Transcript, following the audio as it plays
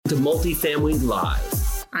to Multifamily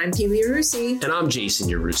Live. I'm Keely Yarusi. And I'm Jason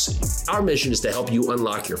Yarusi. Our mission is to help you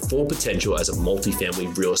unlock your full potential as a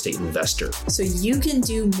multifamily real estate investor. So you can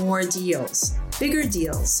do more deals, bigger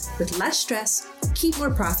deals, with less stress, keep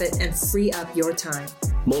more profit, and free up your time.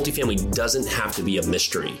 Multifamily doesn't have to be a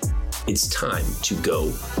mystery. It's time to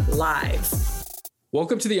go live.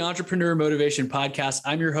 Welcome to the Entrepreneur Motivation Podcast.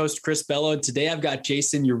 I'm your host, Chris Bello. And today I've got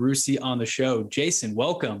Jason Yarusi on the show. Jason,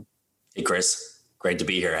 welcome. Hey, Chris. Great to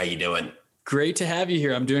be here. How you doing? Great to have you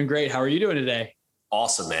here. I'm doing great. How are you doing today?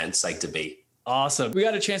 Awesome, man. Psyched to be. Awesome. We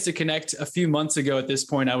got a chance to connect a few months ago at this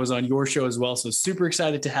point. I was on your show as well. So super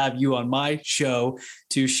excited to have you on my show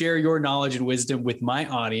to share your knowledge and wisdom with my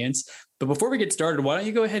audience. But before we get started, why don't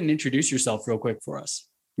you go ahead and introduce yourself real quick for us?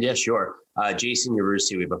 Yeah, sure. Jason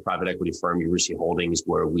Yarusi, we have a private equity firm, Yarusi Holdings,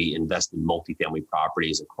 where we invest in multifamily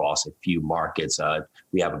properties across a few markets.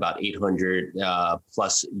 We have about 800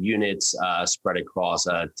 plus units spread across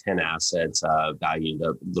 10 assets, valued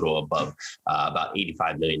a little above about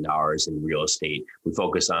 $85 million in real estate. We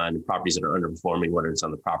focus on properties that are underperforming, whether it's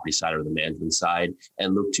on the property side or the management side,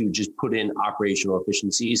 and look to just put in operational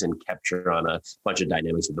efficiencies and capture on a bunch of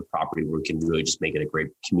dynamics of the property where we can really just make it a great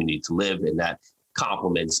community to live, and that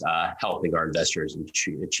complements helping our investors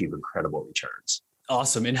achieve incredible returns.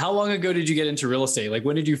 Awesome. And how long ago did you get into real estate? Like,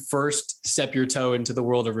 when did you first step your toe into the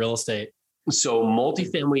world of real estate? So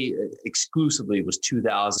multifamily exclusively was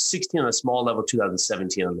 2016 on a small level,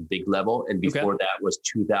 2017 on the big level. And before that was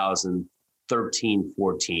 2013,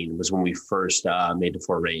 14 was when we first made the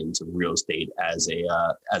foray into real estate as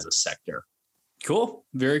a sector. Cool.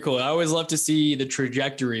 Very cool. I always love to see the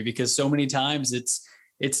trajectory, because so many times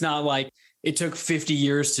it's not like it took 50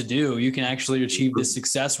 years to do. You can actually achieve this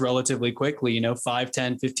success relatively quickly, 5,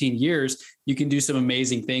 10, 15 years. You can do some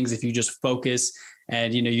amazing things if you just focus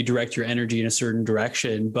and, you direct your energy in a certain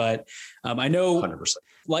direction. But I know 100%.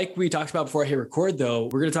 Like we talked about before I hit record, though,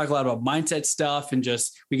 we're going to talk a lot about mindset stuff and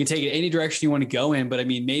just, we can take it any direction you want to go in. But I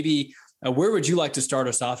mean, maybe where would you like to start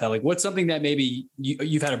us off at? Like, what's something that maybe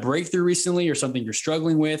you've had a breakthrough recently or something you're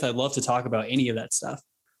struggling with? I'd love to talk about any of that stuff.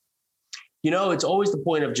 It's always the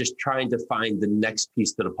point of just trying to find the next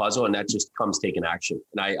piece to the puzzle, and that just comes taking action.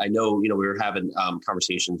 And I know, we were having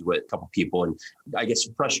conversations with a couple of people, and I get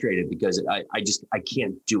frustrated because I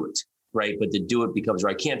can't do it, right? But to do it becomes, or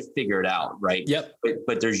I can't figure it out, right? Yep.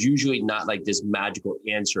 But there's usually not like this magical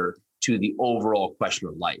answer to the overall question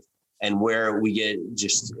of life. And where we get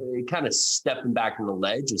just kind of stepping back from the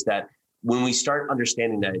ledge is that when we start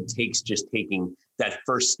understanding that it takes just taking that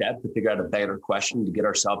first step to figure out a better question to get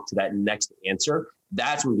ourselves to that next answer,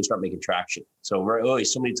 that's when we can start making traction. So we're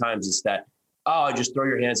always, so many times it's that, just throw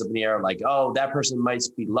your hands up in the air like, that person might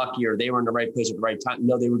be lucky or they were in the right place at the right time.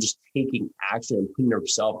 No, they were just taking action and putting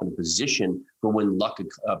themselves in a position for when luck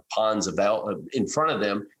pawns in front of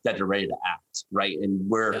them that they're ready to act, right? And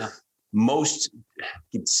where most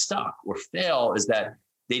get stuck or fail is that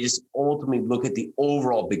they just ultimately look at the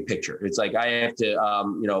overall big picture. It's like, I have to,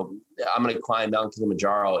 I'm going to climb Mount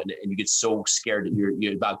Kilimanjaro, and you get so scared that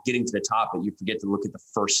you're about getting to the top, but you forget to look at the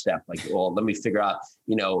first step. Like, well, let me figure out,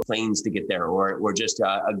 planes to get there, or just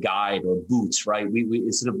a guide or boots, right? We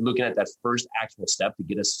instead of looking at that first actual step to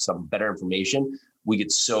get us some better information, we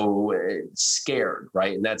get so scared,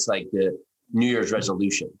 right? And that's like the New Year's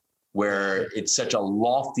resolution, where it's such a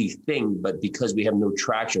lofty thing, but because we have no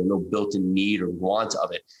traction, no built-in need or want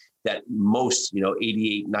of it, that most,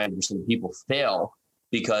 88, 90% of people fail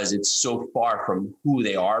because it's so far from who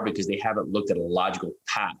they are, because they haven't looked at a logical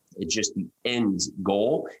path. It's just the end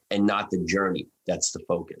goal and not the journey. That's the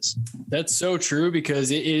focus. That's so true, because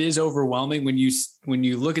it is overwhelming when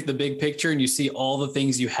you look at the big picture and you see all the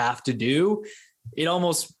things you have to do. It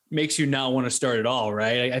almost makes you not want to start at all,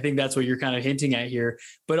 right? I think that's what you're kind of hinting at here.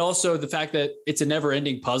 But also the fact that it's a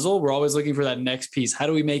never-ending puzzle. We're always looking for that next piece. How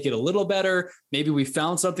do we make it a little better? Maybe we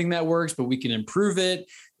found something that works, but we can improve it.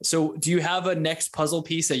 So do you have a next puzzle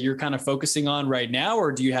piece that you're kind of focusing on right now,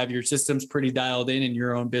 or do you have your systems pretty dialed in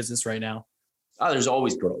your own business right now? There's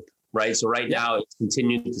always growth, right? So right now it's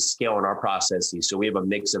continuing to scale in our processes. So we have a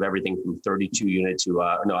mix of everything from 32 unit to,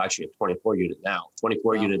 actually a 24 unit now,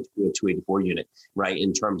 24 unit to a 284 unit, right?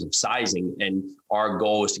 In terms of sizing. And our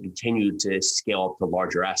goal is to continue to scale up to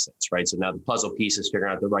larger assets, right? So now the puzzle piece is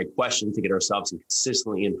figuring out the right question to get ourselves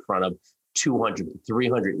consistently in front of 200 to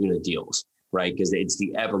 300 unit deals. right? Because it's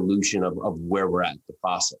the evolution of where we're at, the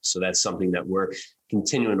process. So that's something that we're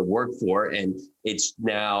continuing to work for. And it's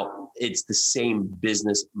the same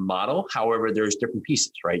business model. However, there's different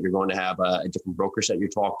pieces, right? You're going to have a different broker set you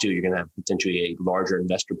talk to. You're going to have potentially a larger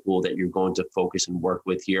investor pool that you're going to focus and work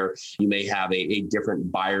with here. You may have a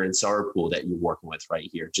different buyer and seller pool that you're working with right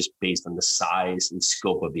here, just based on the size and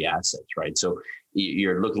scope of the assets, right? So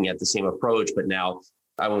you're looking at the same approach, but now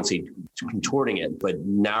I won't say contorting it, but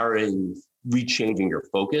narrowing, rechanging your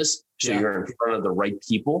focus so you're in front of the right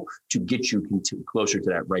people to get you closer to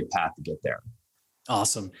that right path to get there.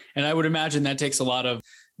 Awesome. And I would imagine that takes a lot of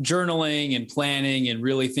journaling and planning and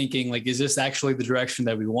really thinking like, is this actually the direction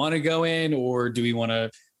that we want to go in, or do we want to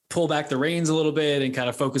pull back the reins a little bit and kind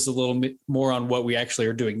of focus a little bit more on what we actually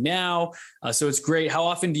are doing now? So it's great. How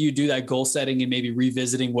often do you do that goal setting and maybe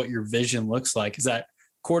revisiting what your vision looks like? Is that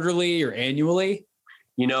quarterly or annually?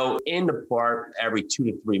 In the part, every 2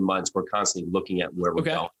 to 3 months, we're constantly looking at where we're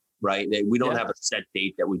going, right? We don't have a set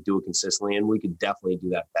date that we do it consistently, and we could definitely do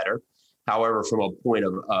that better. However, from a point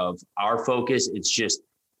of our focus, it's just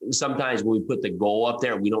sometimes when we put the goal up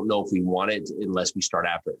there, we don't know if we want it unless we start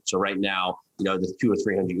after it. So right now, the 200 or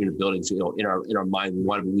 300 unit buildings, in our mind,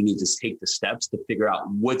 we need to take the steps to figure out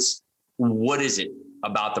what is it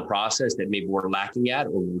about the process that maybe we're lacking at,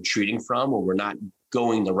 or we're retreating from, or we're not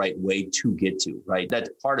going the right way to get to, right? That's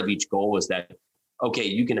part of each goal is that, okay,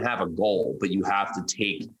 you can have a goal, but you have to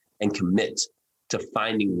take and commit to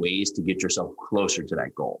finding ways to get yourself closer to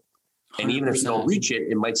that goal. 100%. And even if you don't reach it,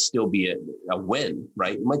 it might still be a win,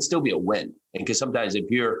 right? It might still be a win. And because sometimes if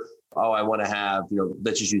you're, I want to have,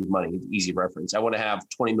 let's just use money, easy reference. I want to have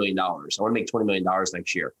 $20 million. I want to make $20 million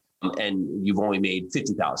next year. And you've only made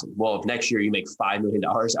 50,000. Well, if next year you make $5 million,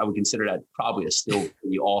 I would consider that probably a still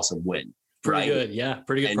pretty awesome win. Pretty good. Yeah.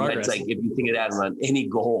 Pretty good progress. It's like, if you think of that on any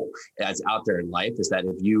goal that's out there in life, is that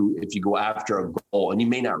if you go after a goal and you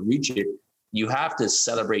may not reach it, you have to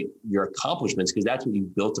celebrate your accomplishments, because that's what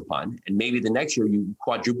you built upon. And maybe the next year you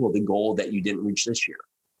quadruple the goal that you didn't reach this year.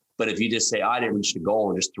 But if you just say, I didn't reach the goal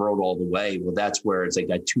and just throw it all the way, well, that's where it's like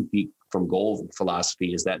that 2 feet from goal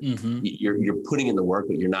philosophy, is that you're putting in the work,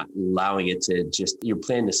 but you're not allowing it to you're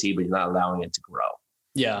planting the seed, but you're not allowing it to grow.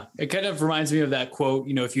 Yeah. It kind of reminds me of that quote,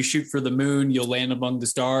 if you shoot for the moon, you'll land among the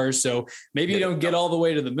stars. So maybe you don't get all the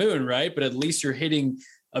way to the moon, right? But at least you're hitting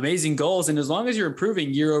amazing goals. And as long as you're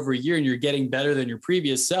improving year over year and you're getting better than your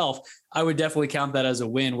previous self, I would definitely count that as a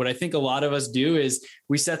win. What I think a lot of us do is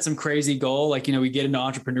we set some crazy goal. Like, we get into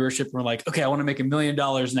entrepreneurship and we're like, okay, I want to make $1 million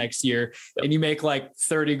next year. Yep. And you make like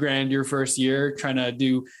 30 grand your first year trying to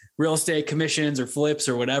do real estate commissions or flips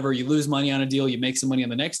or whatever. You lose money on a deal, you make some money on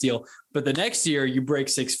the next deal, but the next year you break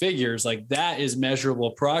 6 figures. Like, that is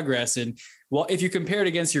measurable progress. And well, if you compare it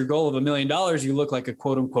against your goal of $1 million, you look like a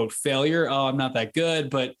quote unquote failure. Oh, I'm not that good.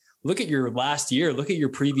 But look at your last year, look at your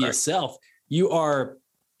previous self. You are,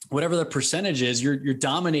 whatever the percentage is, you're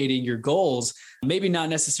dominating your goals. Maybe not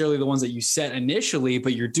necessarily the ones that you set initially,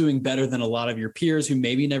 but you're doing better than a lot of your peers who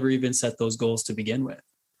maybe never even set those goals to begin with.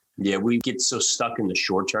 Yeah, we get so stuck in the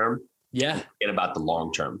short term. Yeah. Forget about the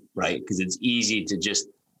long term, right? Because it's easy to just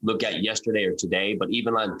look at yesterday or today, but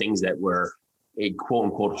even on things that were a quote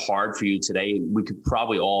unquote hard for you today, we could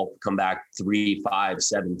probably all come back 3, 5,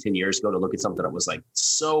 7, 10 years ago to look at something that was like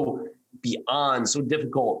so beyond, so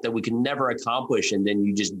difficult that we can never accomplish. And then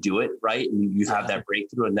you just do it, right? And you have that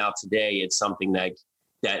breakthrough. And now today it's something that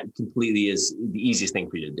completely is the easiest thing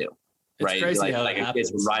for you to do. It's right? Crazy like a kid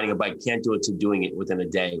riding a bike can't do it to doing it within a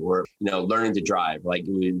day, or learning to drive. Like,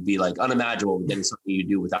 it would be like unimaginable getting something you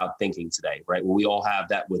do without thinking today, right? Well, we all have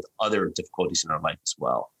that with other difficulties in our life as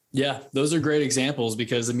well. Yeah, those are great examples,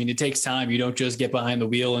 because it takes time. You don't just get behind the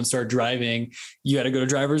wheel and start driving. You got to go to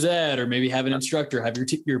driver's ed, or maybe have an instructor, have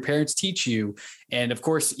your parents teach you. And of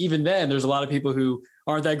course, even then, there's a lot of people who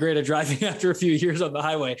aren't that great at driving after a few years on the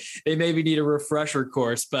highway. They maybe need a refresher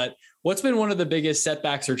course. But what's been one of the biggest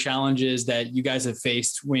setbacks or challenges that you guys have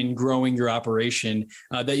faced when growing your operation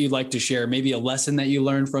that you'd like to share? Maybe a lesson that you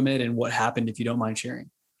learned from it, and what happened, if you don't mind sharing.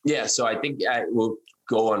 Yeah, so I think we'll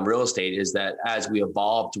go on real estate, is that as we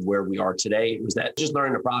evolved to where we are today, was that just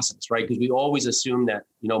learning the process, right? Because we always assume that,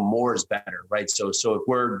 more is better, right? So if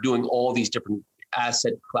we're doing all these different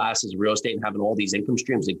asset classes of real estate and having all these income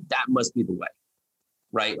streams, like, that must be the way,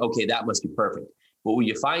 right? Okay, that must be perfect. But what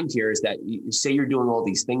you find here is that say you're doing all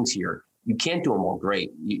these things here, you can't do them all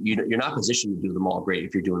great. You're not positioned to do them all great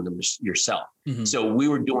if you're doing them yourself. Mm-hmm. So we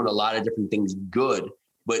were doing a lot of different things good,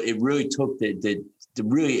 but it really took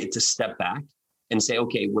to step back and say,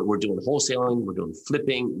 okay, we're doing wholesaling, we're doing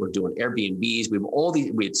flipping, we're doing Airbnbs.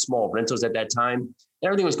 We had small rentals at that time.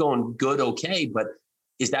 Everything was going good, okay, but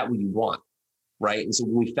is that what you want? right? And so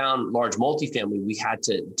when we found large multifamily, we had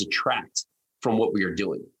to detract from what we were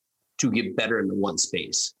doing to get better in the one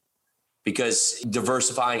space. Because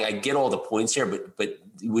diversifying, I get all the points here, but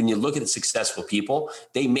when you look at successful people,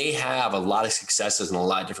 they may have a lot of successes in a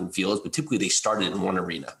lot of different fields, but typically they started in one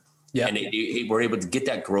arena. Yeah. And they were able to get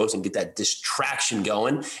that growth and get that distraction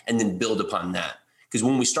going and then build upon that. Because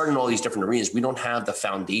when we start in all these different arenas, we don't have the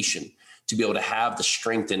foundation to be able to have the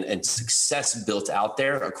strength and success built out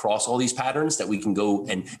there across all these patterns that we can go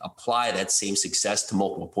and apply that same success to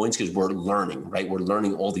multiple points because we're learning, right? We're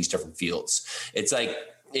learning all these different fields. It's like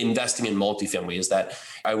investing in multifamily is that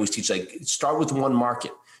I always teach, like, start with one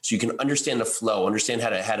market so you can understand the flow, understand how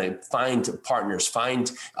to find partners,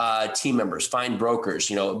 find team members, find brokers,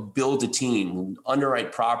 build a team,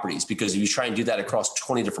 underwrite properties. Because if you try and do that across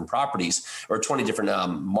 20 different properties or 20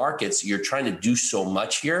 different markets, you're trying to do so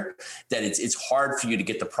much here that it's hard for you to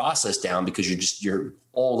get the process down because you're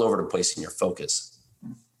all over the place in your focus.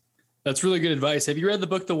 That's really good advice. Have you read the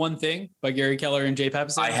book, The One Thing by Gary Keller and Jay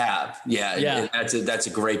Papasan? I have. Yeah. That's a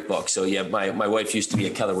great book. So yeah, my wife used to be a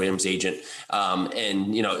Keller Williams agent,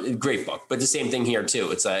 and great book, but the same thing here too.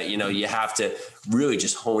 It's you have to really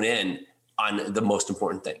just hone in on the most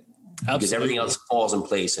important thing. Absolutely. Because everything else falls in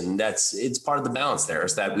place. And it's part of the balance there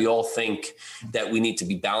is that we all think that we need to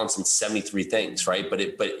be balanced in 73 things, right? But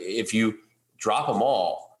if you drop them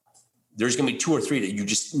all, there's going to be 2 or 3 that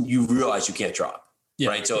you realize you can't drop. Yeah.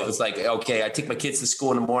 Right. So it's like, okay, I take my kids to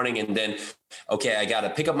school in the morning and then, okay, I got to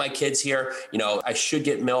pick up my kids here. I should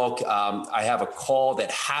get milk. I have a call that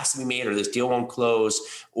has to be made or this deal won't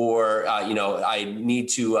close or, I need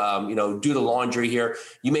to, do the laundry here.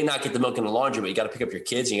 You may not get the milk in the laundry, but you got to pick up your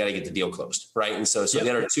kids and you got to get the deal closed. Right. And so the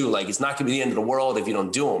other two, like, it's not going to be the end of the world if you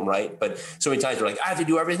don't do them. Right. But so many times we're like, I have to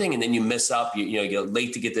do everything. And then you mess up, you get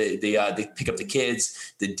late to get the pick up the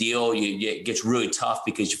kids, the deal, it gets really tough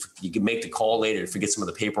because you can make the call later and forget some of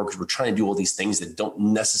the paperwork because we're trying to do all these things that don't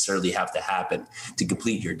necessarily have to happen to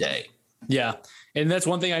complete your day. Yeah. And that's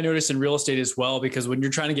one thing I noticed in real estate as well, because when you're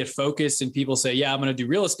trying to get focused and people say, yeah, I'm going to do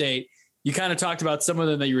real estate, you kind of talked about some of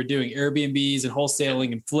them that you were doing, Airbnbs and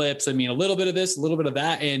wholesaling and flips. I mean, a little bit of this, a little bit of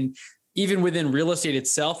that. And even within real estate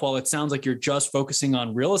itself, while it sounds like you're just focusing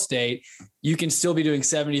on real estate, you can still be doing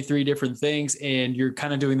 73 different things and you're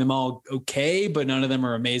kind of doing them all okay, but none of them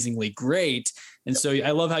are amazingly great. And so I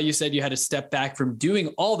love how you said you had to step back from doing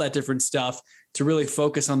all that different stuff to really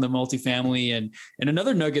focus on the multifamily. And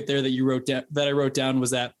another nugget there that you wrote down, that I wrote down, was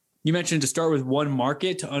that you mentioned to start with one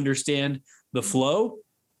market to understand the flow.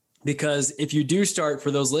 Because if you do start, for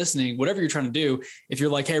those listening, whatever you're trying to do, if you're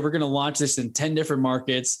like, hey, we're going to launch this in 10 different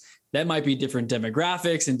markets, that might be different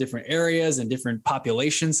demographics and different areas and different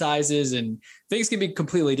population sizes, and things can be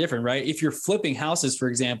completely different, right? If you're flipping houses, for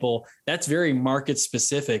example, that's very market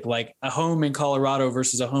specific, like a home in Colorado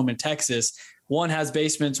versus a home in Texas. One has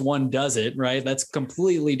basements, one doesn't, right? That's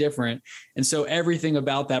completely different. And so everything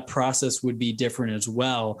about that process would be different as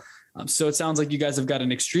well. So it sounds like you guys have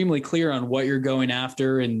gotten extremely clear on what you're going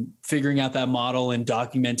after and figuring out that model and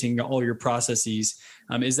documenting all your processes.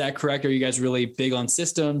 Is that correct? Are you guys really big on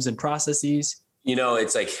systems and processes?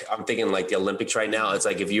 It's like, I'm thinking like the Olympics right now. It's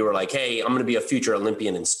like, if you were like, hey, I'm going to be a future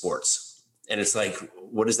Olympian in sports. And it's like,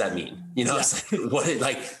 what does that mean? It's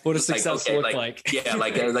like, what does success look like? Yeah.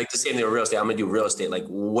 Like the same thing with real estate. I'm going to do real estate. Like,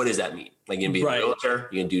 what does that mean? Like, you're going to be a realtor,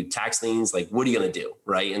 you're going to do tax liens. Like, what are you going to do?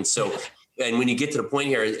 Right. And so, and when you get to the point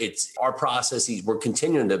here, it's our processes. We're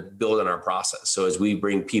continuing to build on our process. So as we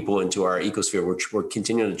bring people into our ecosphere, we're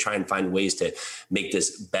continuing to try and find ways to make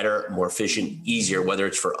this better, more efficient, easier, whether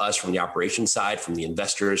it's for us from the operations side, from the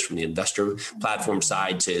investors, from the investor platform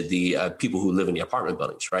side, to the people who live in the apartment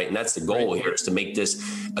buildings, right? And that's the goal here, is to make this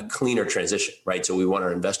a cleaner transition, right? So we want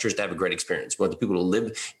our investors to have a great experience. We want the people who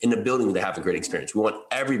live in the building to have a great experience. We want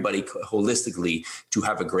everybody holistically to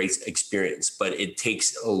have a great experience, but it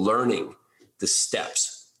takes learning the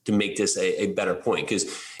steps to make this a better point.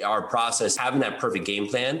 Because our process, having that perfect game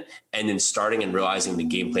plan and then starting and realizing the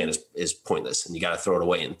game plan is pointless and you got to throw it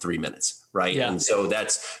away in 3 minutes. Right. Yeah. And so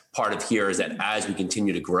that's part of here, is that as we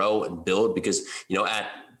continue to grow and build, because,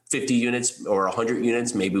 at 50 units or 100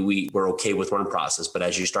 units, maybe we're okay with one process. But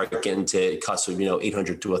as you start getting to cuts of,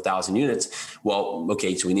 800 to 1,000 units, well,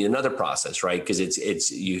 okay, so we need another process, right? Because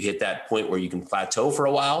it's you hit that point where you can plateau for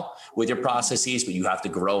a while with your processes, but you have to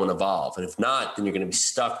grow and evolve. And if not, then you're going to be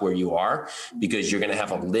stuck where you are, because you're going to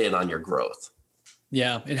have a lid on your growth.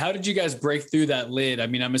 Yeah. And how did you guys break through that lid? I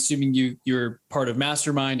mean, I'm assuming you're part of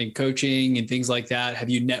mastermind and coaching and things like that. Have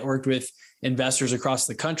you networked with investors across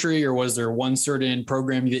the country, or was there one certain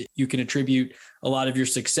program that you can attribute a lot of your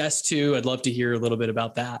success to? I'd love to hear a little bit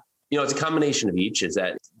about that. It's a combination of each. Is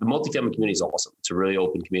that the multifamily community is awesome. It's a really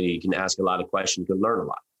open community. You can ask a lot of questions, you can learn a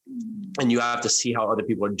lot. And you have to see how other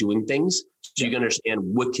people are doing things so you can understand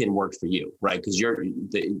what can work for you, right? Because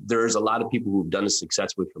there's a lot of people who've done this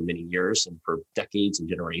successfully for many years and for decades and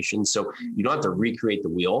generations. So you don't have to recreate the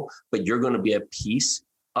wheel, but you're going to be a piece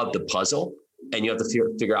of the puzzle, and you have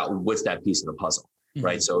to figure out what's that piece of the puzzle.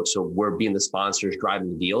 Right. So we're being the sponsors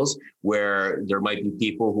driving the deals, where there might be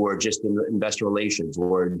people who are just in investor relations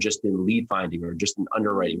or just in lead finding or just in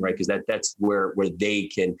underwriting, right? Because that's where they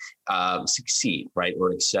can succeed, right?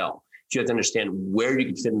 Or excel. So you have to understand where you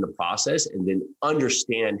can fit in the process, and then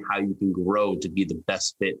understand how you can grow to be the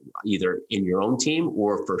best fit either in your own team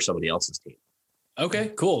or for somebody else's team.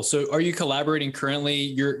 Okay, cool. So are you collaborating currently?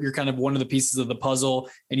 You're kind of one of the pieces of the puzzle,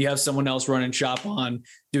 and you have someone else running shop on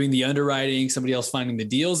doing the underwriting, somebody else finding the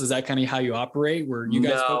deals. Is that kind of how you operate, where you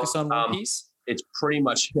guys focus on one piece? It's pretty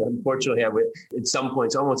much, unfortunately, at some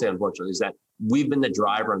points, I won't say unfortunately, is that we've been the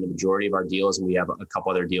driver on the majority of our deals, and we have a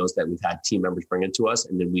couple other deals that we've had team members bring it to us,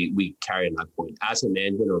 and then we carry on that point. Asset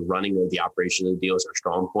management or running of the operation of the deals are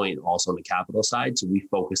strong point, also on the capital side. So we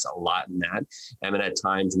focus a lot in that. And then at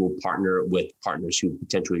times we'll partner with partners who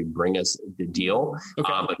potentially bring us the deal,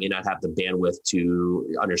 but may not have the bandwidth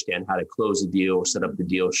to understand how to close the deal, set up the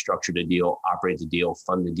deal, structure the deal, operate the deal,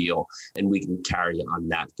 fund the deal, and we can carry on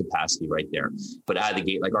that capacity right there. But out of the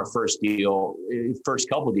gate, like our first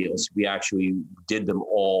couple deals, we actually did them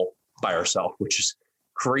all by ourselves, which is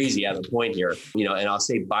crazy at the point here, and I'll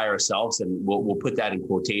say by ourselves, and we'll put that in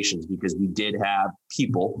quotations, because we did have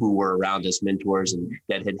people who were around us, mentors, and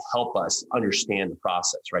that had helped us understand the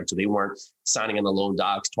process, right? So they weren't signing on the loan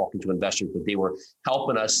docs, talking to investors, but they were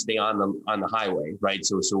helping us stay on the highway, right?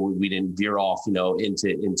 So we didn't veer off,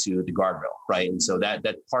 into the guardrail, right? And so that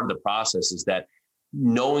part of the process is that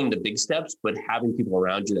knowing the big steps, but having people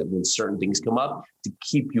around you that when certain things come up to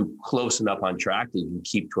keep you close enough on track that you can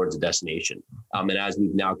keep towards the destination. And as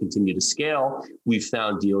we've now continued to scale, we've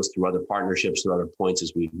found deals through other partnerships, through other points,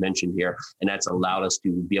 as we've mentioned here. And that's allowed us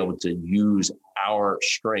to be able to use our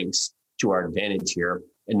strengths to our advantage here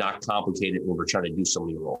and not complicate it when we're trying to do so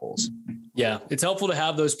many roles. Yeah, it's helpful to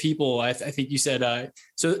have those people. I think you said,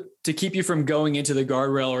 so to keep you from going into the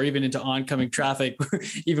guardrail or even into oncoming traffic,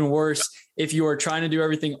 even worse, if you are trying to do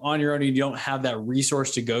everything on your own and you don't have that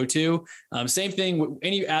resource to go to. Same thing with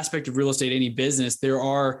any aspect of real estate, any business, there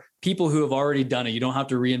are people who have already done it. You don't have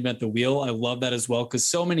to reinvent the wheel. I love that as well, because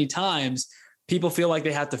so many times people feel like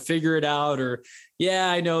they have to figure it out, or, yeah,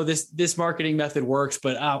 I know this marketing method works,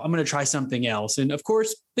 but I'm going to try something else. And of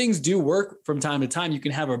course, things do work from time to time. You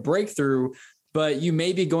can have a breakthrough, but you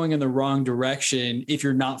may be going in the wrong direction if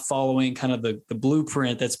you're not following kind of the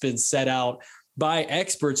blueprint that's been set out by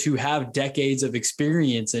experts who have decades of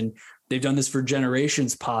experience, and they've done this for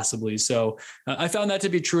generations possibly. So I found that to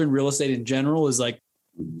be true in real estate in general, is like,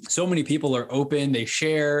 so many people are open, they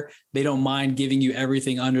share, they don't mind giving you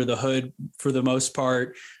everything under the hood for the most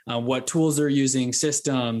part, what tools they're using,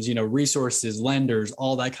 systems, resources, lenders,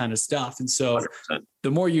 all that kind of stuff. And so 100%.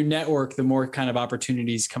 The more you network, the more kind of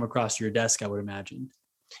opportunities come across your desk, I would imagine.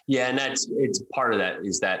 Yeah. And it's part of that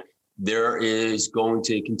is that there is going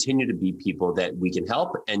to continue to be people that we can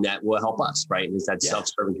help and that will help us, right? And it's that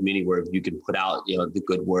self-serving community where if you can put out, the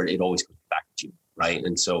good word, it always comes back to you. Right.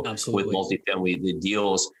 And so Absolutely. With multifamily, the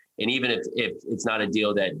deals, and even if it's not a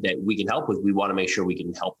deal that we can help with, we want to make sure we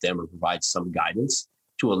can help them or provide some guidance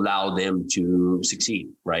to allow them to succeed.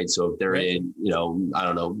 Right. So if they're in, I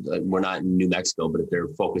don't know, we're not in New Mexico, but if they're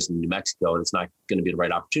focused in New Mexico, it's not going to be the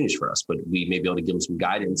right opportunities for us, but we may be able to give them some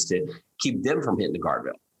guidance to keep them from hitting the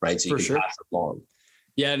guardrail. Right. So you can pass it along.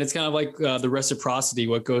 Yeah. And it's kind of like the reciprocity,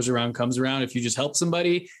 what goes around comes around. If you just help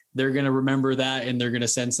somebody, they're going to remember that and they're going to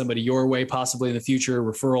send somebody your way, possibly in the future,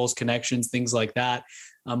 referrals, connections, things like that.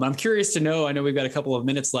 I'm curious to know, I know we've got a couple of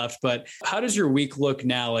minutes left, but how does your week look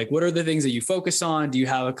now? Like, what are the things that you focus on? Do you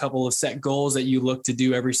have a couple of set goals that you look to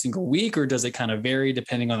do every single week, or does it kind of vary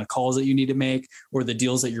depending on the calls that you need to make or the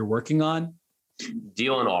deals that you're working on?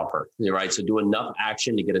 Deal and offer, right? So do enough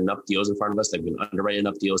action to get enough deals in front of us that we can underwrite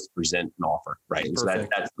enough deals to present an offer, right? And so that's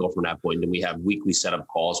the goal from that point. And then we have weekly setup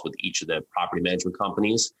calls with each of the property management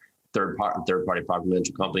companies, third-party property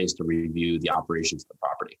management companies to review the operations of the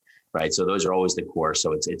property, right? So those are always the core.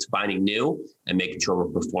 So it's finding new and making sure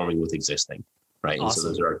we're performing with existing. Right. Awesome. And so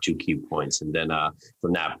those are our two key points. And then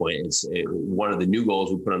from that point, one of the new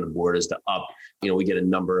goals we put on the board is to up, we get a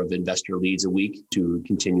number of investor leads a week to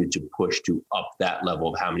continue to push to up that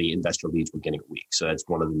level of how many investor leads we're getting a week. So that's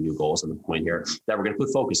one of the new goals on the point here that we're going to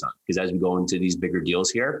put focus on, because as we go into these bigger deals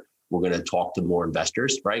here, We're going to talk to more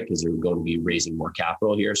investors, right? Because they're going to be raising more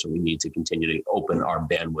capital here. So we need to continue to open our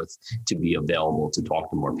bandwidth to be available to talk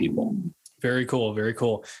to more people. Very cool. Very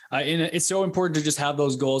cool. And it's so important to just have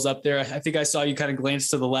those goals up there. I think I saw you kind of glance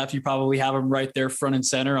to the left. You probably have them right there front and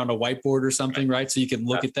center on a whiteboard or something, right? So you can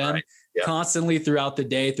look at them constantly throughout the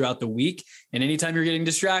day, throughout the week. And anytime you're getting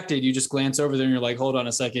distracted, you just glance over there and you're like, hold on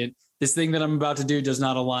a second. This thing that I'm about to do does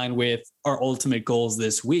not align with our ultimate goals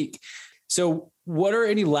this week. So what are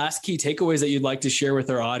any last key takeaways that you'd like to share with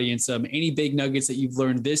our audience? Any big nuggets that you've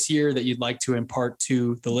learned this year that you'd like to impart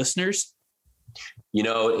to the listeners?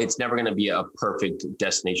 It's never going to be a perfect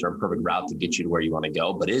destination or a perfect route to get you to where you want to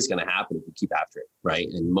go, but it is going to happen if you keep after it, right?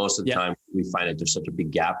 And most of the time we find that there's such a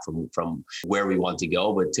big gap from where we want to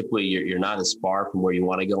go, but typically you're not as far from where you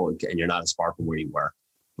want to go and you're not as far from where you were,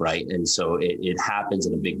 right? And so it happens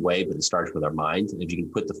in a big way, but it starts with our mind. And if you can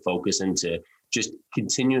put the focus into just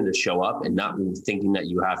continuing to show up and not thinking that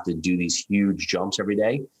you have to do these huge jumps every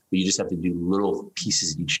day, but you just have to do little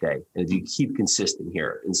pieces each day. And if you keep consistent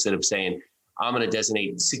here, instead of saying, I'm going to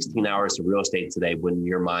designate 16 hours to real estate today, when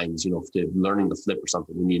your mind's, to learning the flip or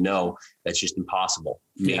something, when that's just impossible.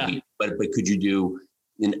 Maybe, but could you do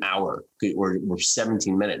an hour or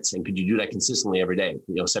 17 minutes? And could you do that consistently every day?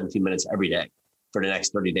 17 minutes every day for the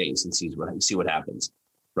next 30 days and see what happens,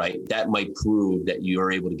 right? That might prove that you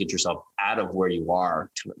are able to get yourself out of where you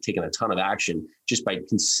are, taking a ton of action just by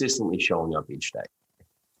consistently showing up each day.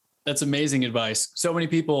 That's amazing advice. So many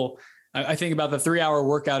people, I think about the 3-hour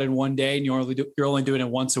workout in one day and you're only doing it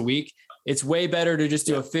once a week. It's way better to just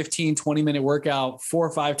do a 15, 20-minute workout 4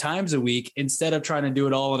 or 5 times a week instead of trying to do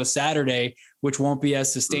it all on a Saturday, which won't be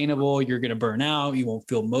as sustainable. You're going to burn out. You won't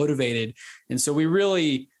feel motivated. And so we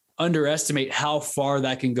really underestimate how far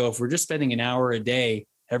that can go. If we're just spending an hour a day,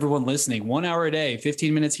 everyone listening, 1 hour a day,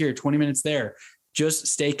 15 minutes here, 20 minutes there, just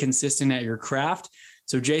stay consistent at your craft.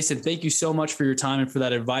 So Jason, thank you so much for your time and for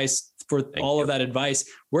that advice. Of that advice.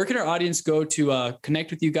 Where can our audience go to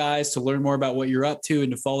connect with you guys, to learn more about what you're up to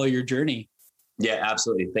and to follow your journey? Yeah,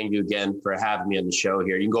 absolutely. Thank you again for having me on the show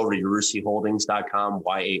here. You can go over to yarusiholdings.com,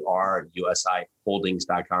 YARUSI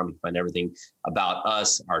holdings.com. You can find everything about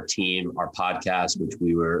us, our team, our podcast, which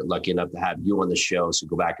we were lucky enough to have you on the show. So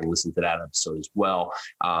go back and listen to that episode as well.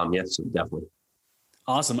 So definitely.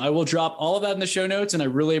 Awesome. I will drop all of that in the show notes, and I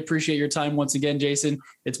really appreciate your time once again, Jason.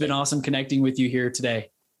 It's been awesome connecting with you here today.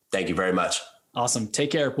 Thank you very much. Awesome.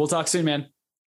 Take care. We'll talk soon, man.